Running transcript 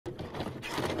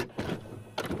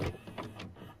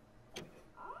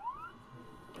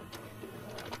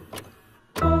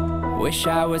Wish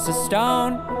I was a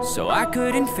stone, so I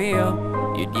couldn't feel.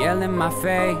 You'd yell in my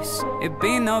face, it'd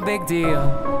be no big deal.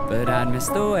 But I'd miss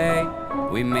the way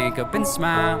we make up and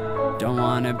smile. Don't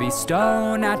wanna be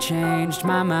stoned, I changed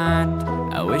my mind.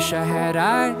 I wish I had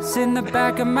eyes in the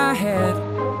back of my head.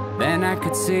 Then I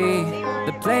could see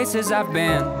the places I've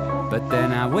been. But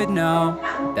then I would know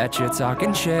that you're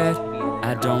talking shit.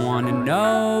 I don't wanna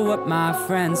know what my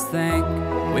friends think.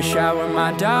 Wish I were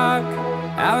my dog,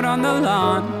 out on the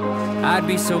lawn. I'd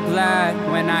be so glad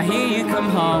when I hear you come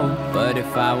home. But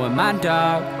if I were my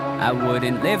dog, I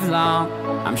wouldn't live long.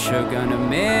 I'm sure gonna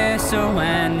miss her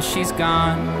when she's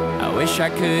gone. I wish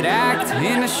I could act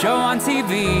in a show on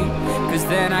TV, cause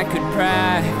then I could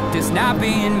practice not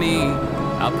being me.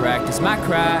 I'll practice my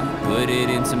cry, put it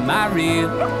into my reel.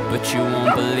 But you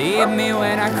won't believe me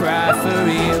when I cry for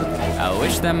real. I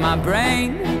wish that my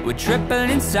brain would triple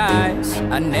in size.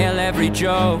 I'd nail every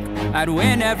joke, I'd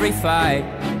win every fight.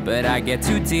 But I get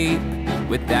too deep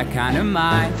with that kind of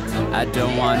mind. I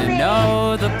don't wanna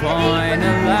know the point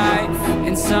of life.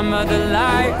 In some other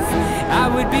life, I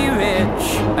would be rich.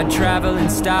 I'd travel in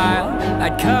style,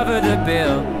 I'd cover the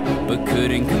bill. But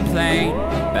couldn't complain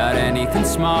about anything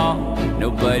small.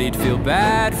 Nobody'd feel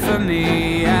bad for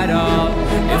me at all.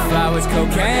 If I was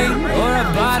cocaine or a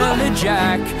bottle of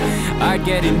Jack, I'd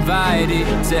get invited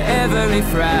to every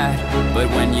frat. But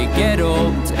when you get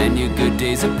old and your good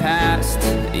days are past,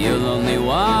 you'll only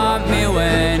want me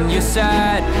when you're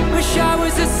sad. Wish I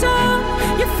was a song,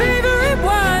 your favorite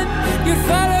one. You'd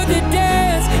follow the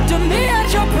dance to me at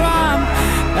your prom.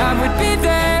 I would be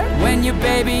there when your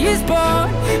baby is born.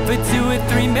 For 2 or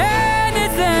 3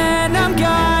 minutes then I'm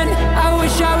gone. I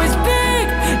wish I was big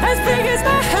as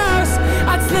my house.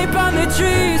 I'd sleep on the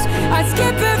trees, I'd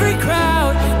skip every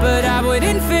crowd. But I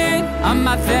wouldn't fit on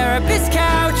my therapist's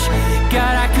couch.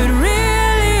 God, I could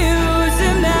really use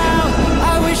him now.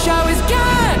 I wish I was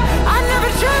God, I'd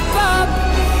never trip up.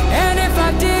 And if I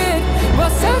did,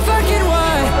 well, so fucking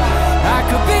what? I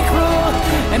could be cruel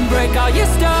and break all your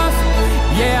stuff.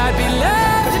 Yeah, I'd be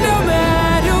loved no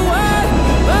matter what.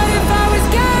 But if I was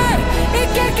God,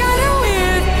 it'd get kinda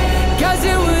weird, cause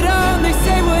it would only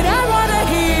say what I wanna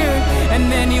hear. And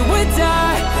then you would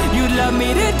die, you'd love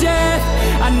me to death.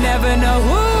 I never know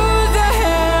who the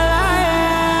hell I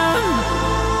am.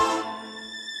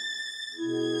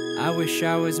 I wish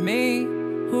I was me,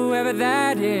 whoever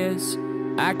that is.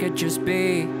 I could just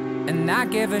be and not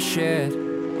give a shit.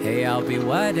 Hey, I'll be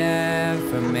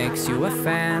whatever makes you a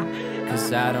fan,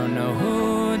 cause I don't know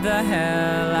who the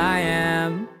hell I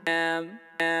am.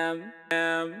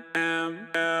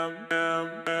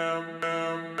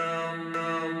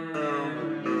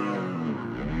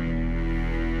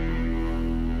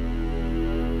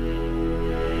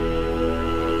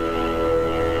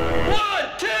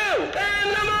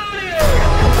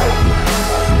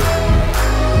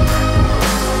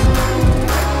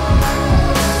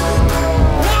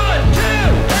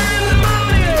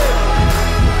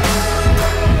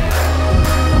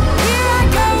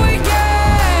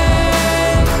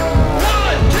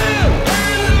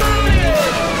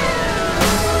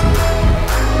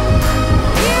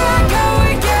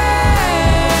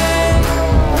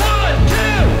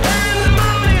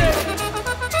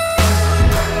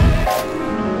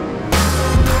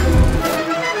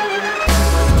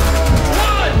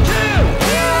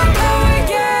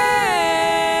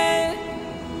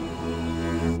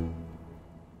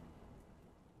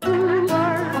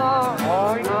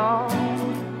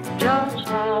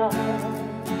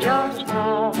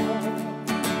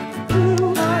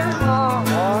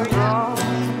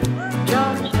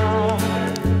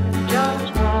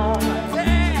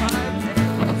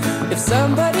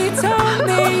 Somebody told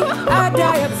me I'd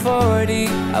die at 40,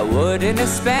 I wouldn't have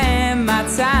spent my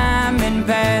time in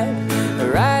bed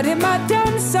writing my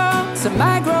dumb songs and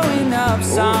my growing up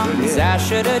songs. I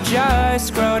should have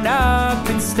just grown up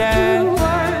instead.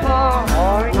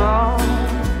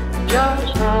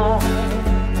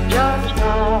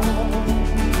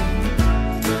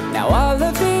 Now all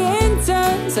of the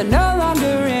interns are no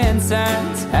longer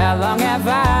interns. How long have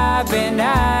I been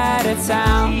out of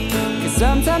town? Cause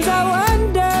sometimes I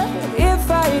wonder if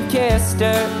I had kissed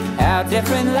her, how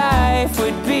different life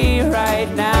would be right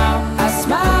now. I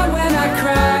smile when I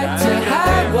cry to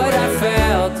hide what I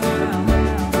felt.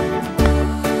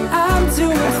 I'm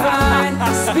doing fine,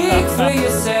 speak for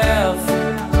yourself.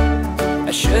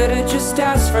 I should've just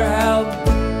asked for help.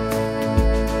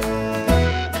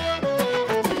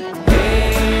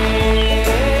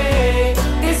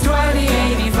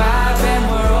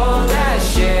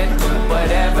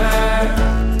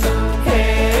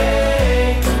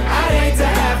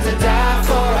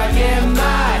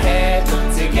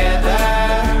 Together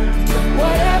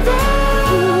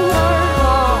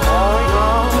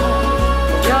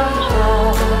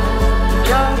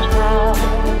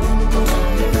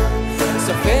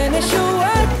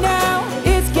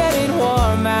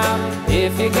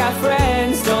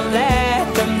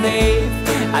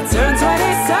I turned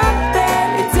 20-something,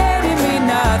 it didn't mean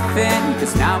nothing,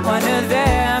 'cause not one of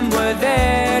them were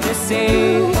there to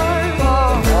see.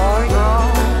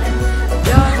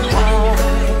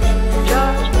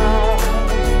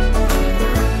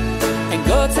 And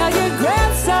go tell your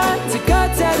grandson to go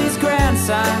tell his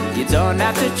grandson, you don't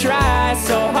have to try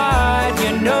so hard,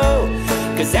 you know.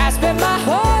 'Cause I spent my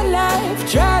whole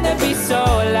life trying to be so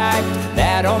liked,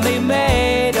 that only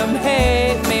made them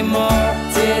hate me more.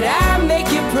 Did I make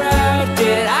you proud?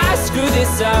 Did I screw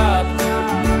this up?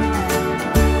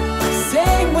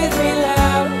 Sing with me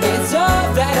loud, it's all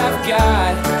that I've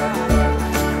got,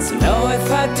 to know if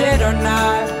I did or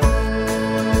not.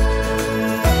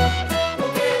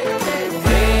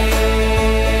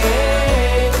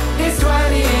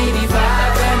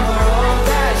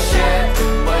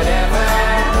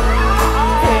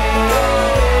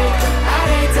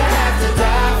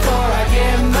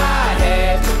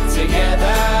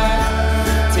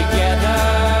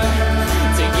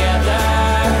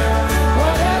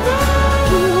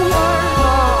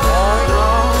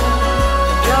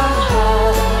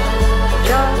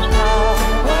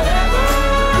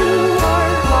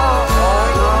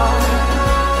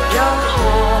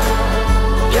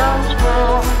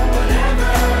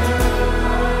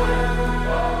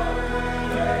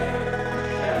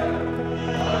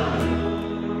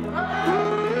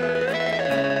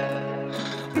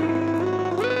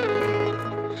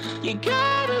 You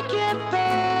gotta get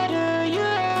better,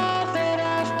 you're all that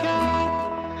I've got.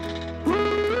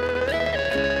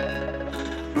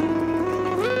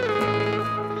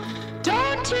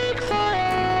 Don't take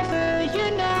forever,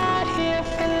 you're not here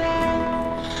for long.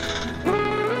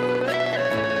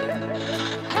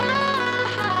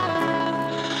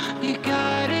 You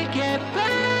gotta get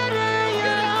better,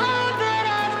 you're all that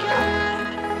I've got.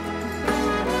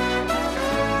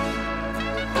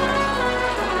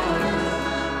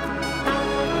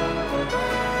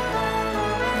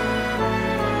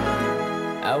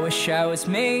 I wish I was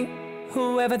me,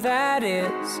 whoever that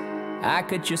is. I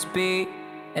could just be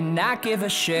and not give a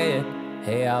shit.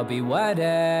 Hey, I'll be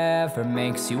whatever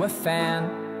makes you a fan,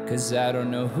 'cause I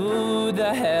don't know who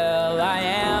the hell I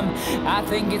am. I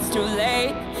think it's too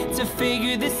late to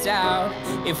figure this out.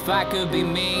 If I could be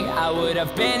me, I would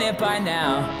have been it by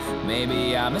now.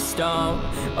 Maybe I'm a stone,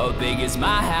 oh big is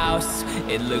my house.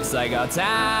 It looks like our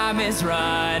time is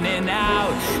running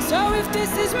out. So if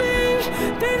this is me,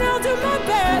 then I'll do my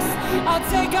best. I'll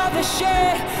take all the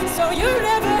shit, so you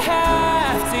never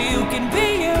have to. You can be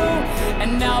you,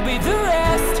 and I'll be the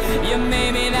rest. Yeah,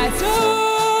 maybe that's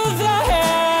all the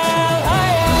hell I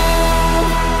am.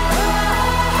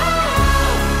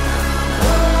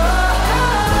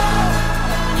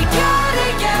 You gotta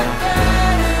get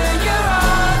better, you're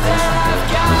all that I've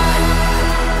got.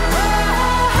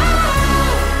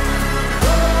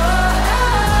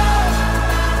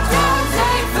 Don't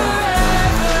take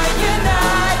forever, you're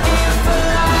not here for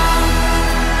long.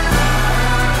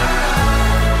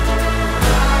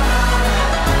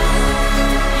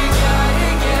 You gotta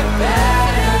get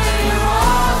better, you're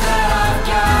all that I've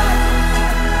got.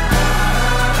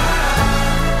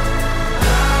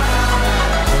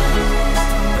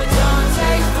 But don't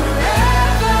take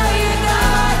forever, you're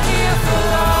not here for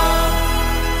long.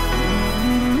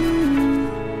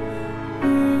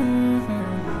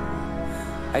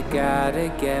 I gotta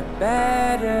get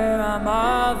better, I'm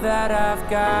all that I've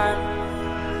got.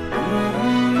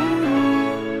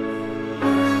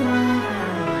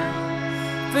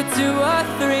 For 2 or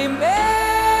 3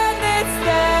 minutes,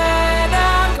 then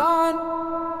I'm gone.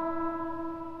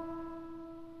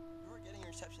 We're getting a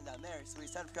reception down there, so we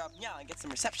decided to drop now and get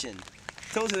some reception.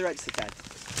 Go to the register pad.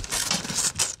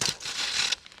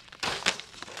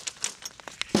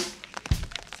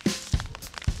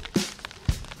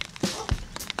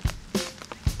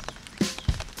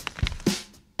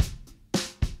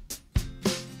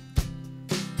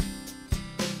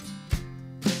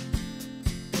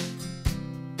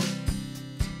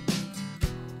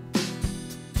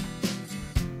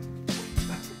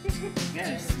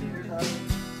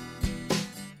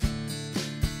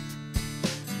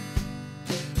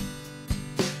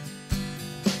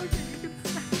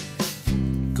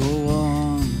 Go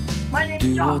on, My name's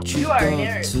do John. what you've You are a got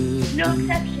nerd. to No do.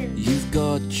 exception. You've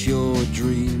got your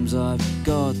dreams, I've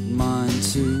got mine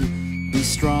too. Be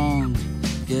strong,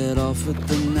 get off at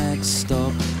the next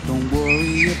stop. Don't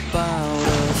worry about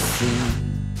a thing.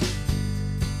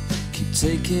 Keep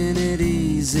taking it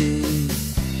easy.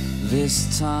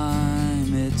 This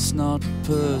time it's not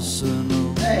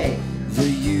personal. The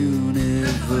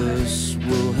universe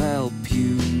will help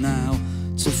you now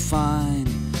to find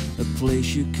a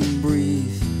place you can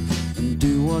breathe and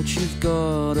do what you've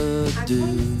gotta do.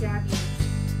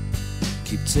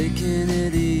 Keep taking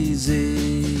it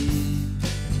easy.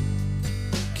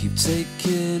 Keep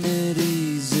taking it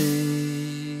easy.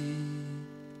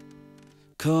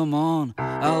 Come on,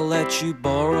 I'll let you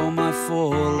borrow my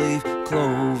 4-leaf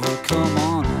clover. Come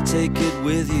on, take it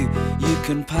with you, you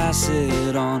can pass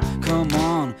it on. Come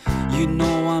on, you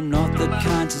know I'm not the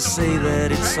kind to say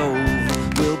that it's over.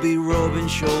 We'll be rubbing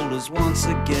shoulders once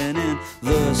again in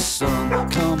the sun.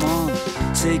 Come on,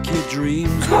 take your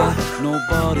dreams where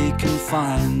nobody can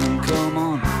find them. Come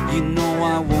on, you know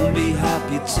I won't be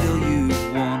happy till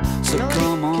you've won. So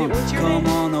come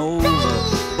on over.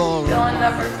 Borrow.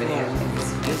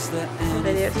 Is there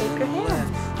anything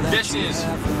left? This is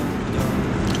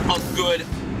a good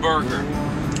burger.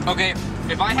 Okay,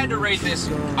 if I had to rate this,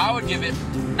 I would give it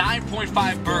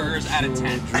 9.5 burgers out of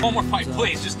 10. One more bite,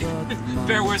 please. Just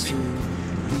bear with me.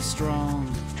 Be strong.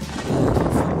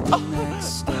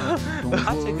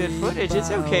 That's a good footage.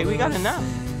 It's okay. We got enough.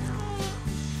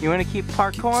 You want to keep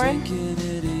parkouring?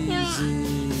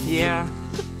 Yeah.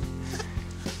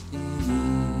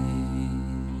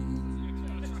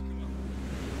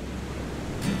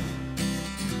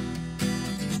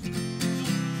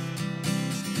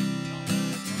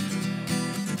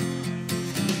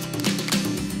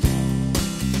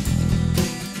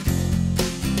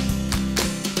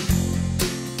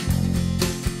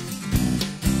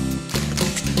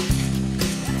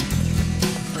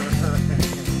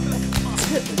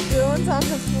 Dylan's on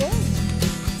the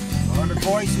floor. On the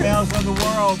voicemails of the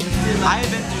world, man. I have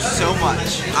been through so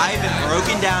much. I have been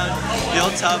broken down,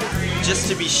 built up, just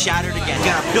to be shattered again. You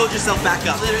gotta build yourself back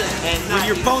up. And when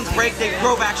your bones break, they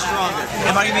grow back stronger.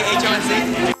 Am I gonna be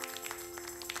HMSC?